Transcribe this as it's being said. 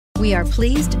We are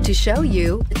pleased to show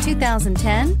you the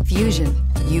 2010 Fusion.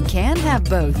 You can have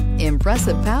both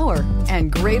impressive power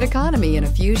and great economy in a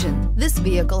Fusion. This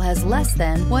vehicle has less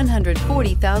than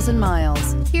 140,000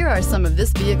 miles. Here are some of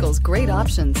this vehicle's great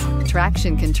options: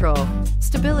 traction control,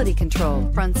 stability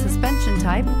control, front suspension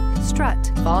type,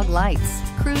 strut, fog lights,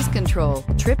 cruise control,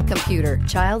 trip computer,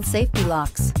 child safety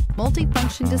locks,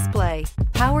 multifunction display,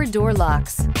 power door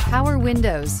locks, power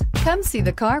windows. Come see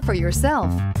the car for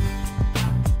yourself.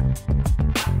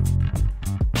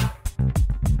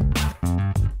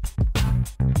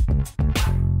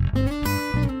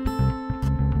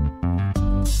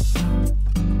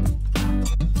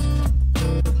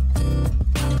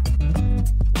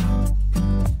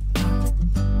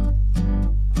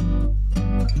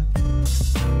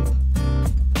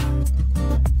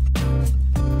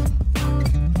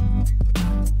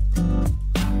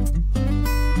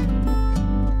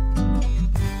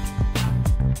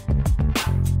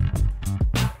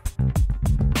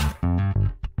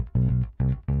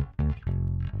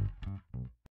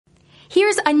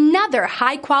 Here's another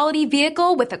high-quality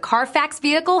vehicle with a Carfax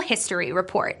Vehicle History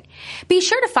Report. Be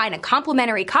sure to find a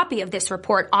complimentary copy of this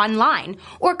report online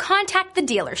or contact the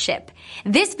dealership.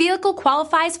 This vehicle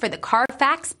qualifies for the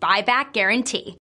Carfax Buyback Guarantee.